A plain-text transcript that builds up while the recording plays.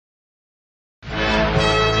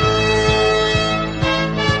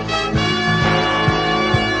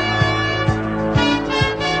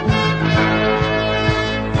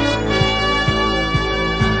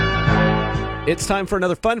It's time for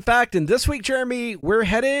another fun fact, and this week, Jeremy, we're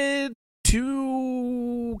headed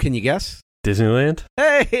to... Can you guess? Disneyland?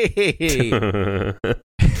 Hey!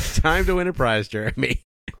 Time to win a prize, Jeremy.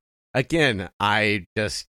 Again, I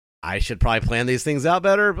should probably plan these things out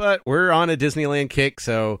better, but we're on a Disneyland kick,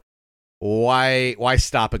 so why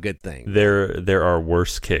stop a good thing? There are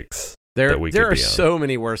worse kicks that we could be on. There are so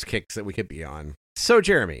many worse kicks that we could be on. So,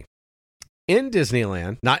 Jeremy, in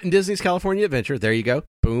Disneyland, not in Disney's California Adventure, there you go.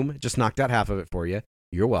 Boom, just knocked out half of it for you.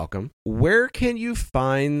 You're welcome. Where can you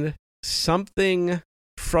find something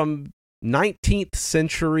from 19th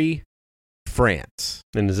century France?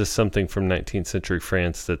 And is this something from 19th century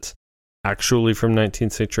France that's actually from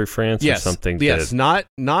 19th century France? Yes. Or something Yes, not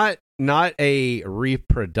a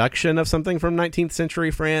reproduction of something from 19th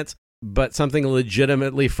century France, but something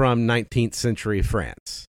legitimately from 19th century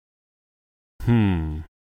France.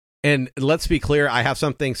 And let's be clear, I have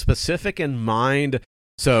something specific in mind.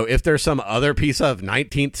 So if there's some other piece of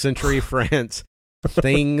 19th century France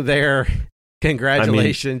thing there,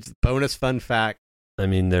 congratulations, bonus fun fact. I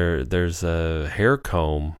mean, there's a hair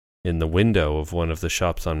comb in the window of one of the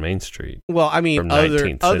shops on Main Street. Well, I mean, from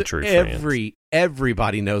 19th century France.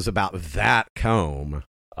 Everybody knows about that comb.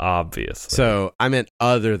 Obviously. So I meant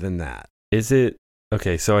other than that. Is it...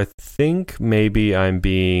 Okay, so I think maybe I'm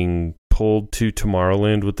being pulled to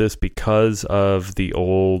Tomorrowland with this because of the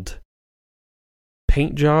old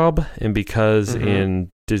paint job and because in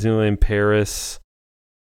Disneyland Paris,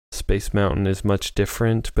 Space Mountain is much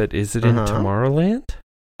different. But is it in Tomorrowland?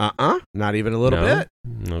 Not even a little bit.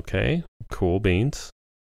 Okay, cool beans.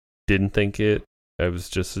 Didn't think it. It was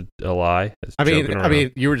just a lie. I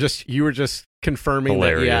mean, you were just confirming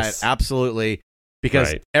Hilarious. that. Yeah, absolutely.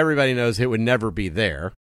 Because everybody knows it would never be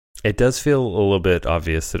there. It does feel a little bit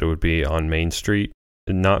obvious that it would be on Main Street.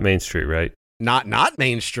 Not Main Street, right? Not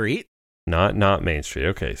Main Street. Not Main Street.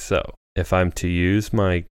 Okay, so if I'm to use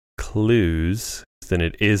my clues, then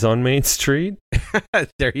it is on Main Street.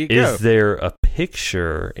 There you go. Is there a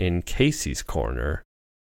picture in Casey's Corner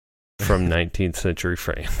from 19th century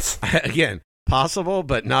France? Again, possible,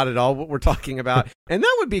 but not at all what we're talking about. And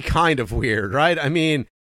that would be kind of weird, right? I mean,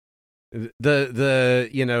 the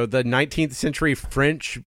 19th century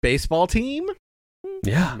French baseball team?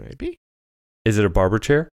 Yeah. Maybe. Is it a barber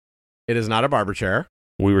chair? It is not a barber chair.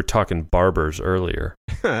 We were talking barbers earlier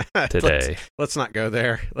today. Let's not go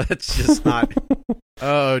there. Let's just not.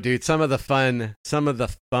 Oh, dude, some of the fun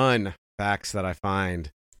facts that I find.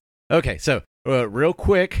 Okay, so real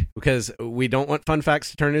quick, because we don't want fun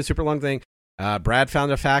facts to turn into a super long thing. Brad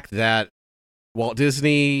found a fact that Walt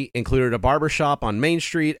Disney included a barber shop on Main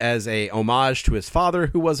Street as a homage to his father,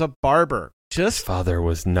 who was a barber. His father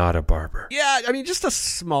was not a barber. Yeah, I mean, just a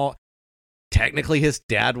small... Technically, his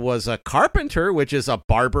dad was a carpenter, which is a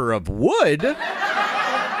barber of wood.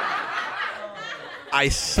 I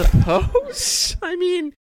suppose. I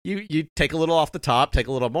mean, you take a little off the top, take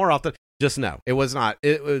a little more off the... Just no, it was not.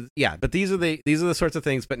 It was, yeah, but these are the sorts of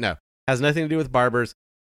things, but no. Has nothing to do with barbers.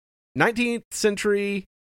 19th century...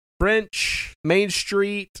 French, Main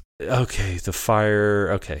Street. Okay, the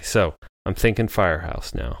fire. Okay, so I'm thinking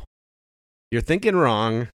firehouse now. You're thinking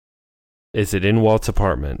wrong. Is it in Walt's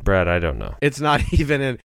apartment? Brad, I don't know. It's not even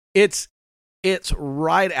in. It's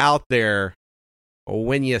right out there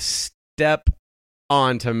when you step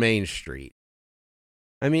onto Main Street.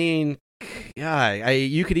 I mean, yeah,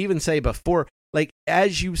 you could even say before, like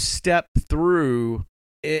as you step through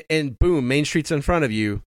and boom, Main Street's in front of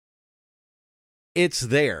you. It's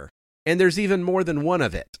there. And there's even more than one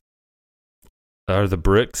of it. Are the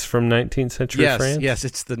bricks from 19th century France? Yes,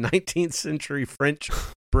 it's the 19th century French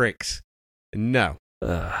bricks. No.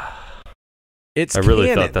 It's I really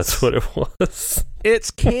cannons. thought that's what it was.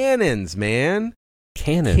 It's cannons, man.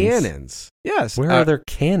 Cannons? Yes. Where are there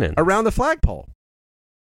cannons? Around the flagpole.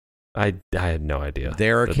 I had no idea.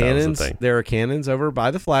 There are cannons. There are cannons over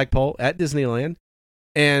by the flagpole at Disneyland.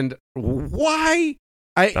 And why...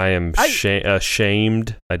 I am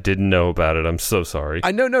ashamed. I didn't know about it. I'm so sorry.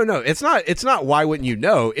 No. It's not why wouldn't you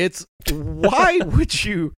know? It's why would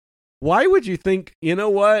you think, you know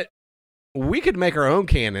what? We could make our own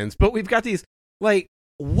cannons, but we've got these, like,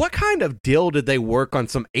 what kind of deal did they work on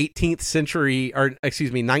some 19th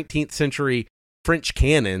century French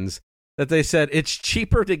cannons that they said it's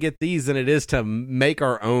cheaper to get these than it is to make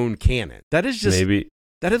our own cannon? That is just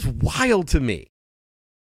that is wild to me.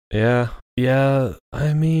 Yeah,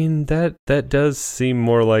 I mean, that does seem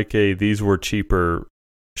more like a these were cheaper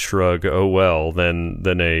shrug, oh well,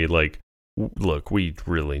 than a, like, look, we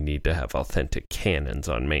really need to have authentic cannons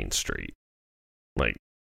on Main Street. Like,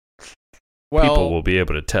 people will be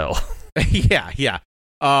able to tell. Yeah.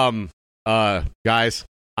 Guys,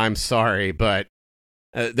 I'm sorry, but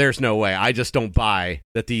there's no way. I just don't buy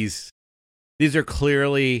that these are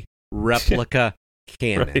clearly replica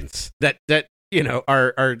cannons that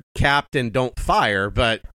are capped and don't fire,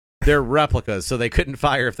 but they're replicas, so they couldn't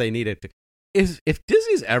fire if they needed to. If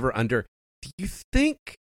Disney's ever under, do you think,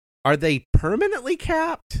 are they permanently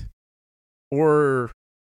capped? Or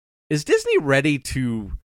is Disney ready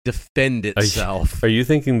to defend itself? Are you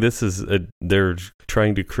thinking this is they're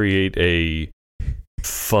trying to create a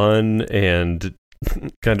fun and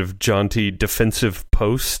kind of jaunty defensive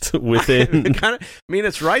post within?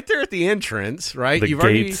 It's right there at the entrance, right?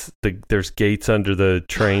 There's gates under the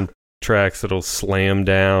train tracks that'll slam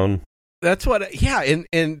down. That's what, yeah,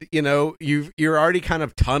 and you're already kind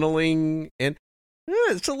of tunneling, and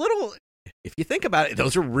it's a little. If you think about it,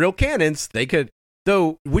 those are real cannons. They could,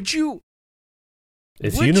 though.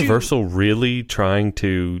 Is Universal really trying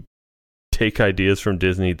to take ideas from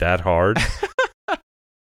Disney that hard?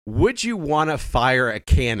 Would you want to fire a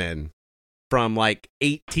cannon from like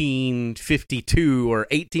 1852 or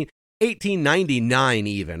 1899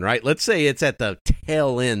 even, right? Let's say it's at the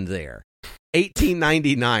tail end there.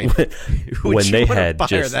 1899. When they had by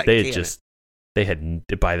that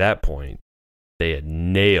point, they had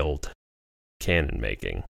nailed cannon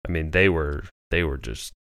making. I mean, they were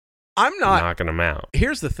just knocking them out.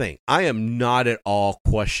 Here's the thing. I am not at all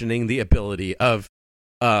questioning the ability of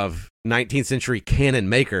 19th century cannon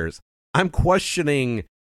makers. I'm questioning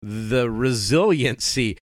the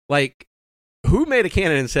resiliency. Like, who made a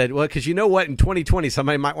cannon and said, well, because you know what, in 2020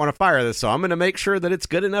 somebody might want to fire this, so I'm going to make sure that it's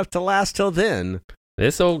good enough to last till then.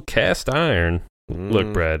 This old cast iron.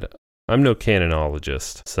 Look, Brad, I'm no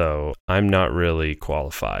cannonologist, so I'm not really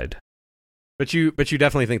qualified. But you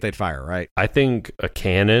definitely think they'd fire, right? I think a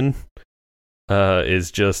cannon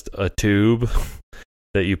is just a tube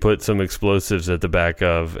that you put some explosives at the back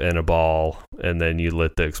of and a ball, and then you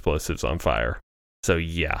lit the explosives on fire. So,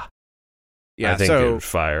 yeah. I think it would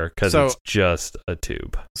fire because it's just a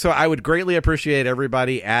tube. So I would greatly appreciate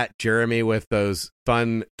everybody at Jeremy with those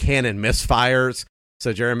fun cannon misfires,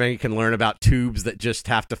 so Jeremy can learn about tubes that just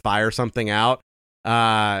have to fire something out.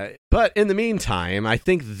 But in the meantime, I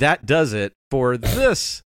think that does it for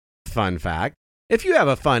this fun fact. If you have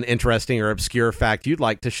a fun, interesting, or obscure fact you'd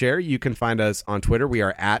like to share, you can find us on Twitter. We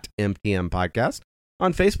are at MTM Podcast.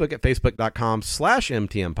 On Facebook at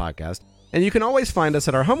facebook.com/MTM Podcast. And you can always find us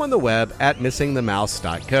at our home on the web at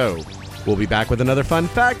missingthemouse.co. We'll be back with another fun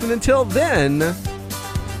fact, and until then,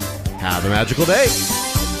 have a magical day.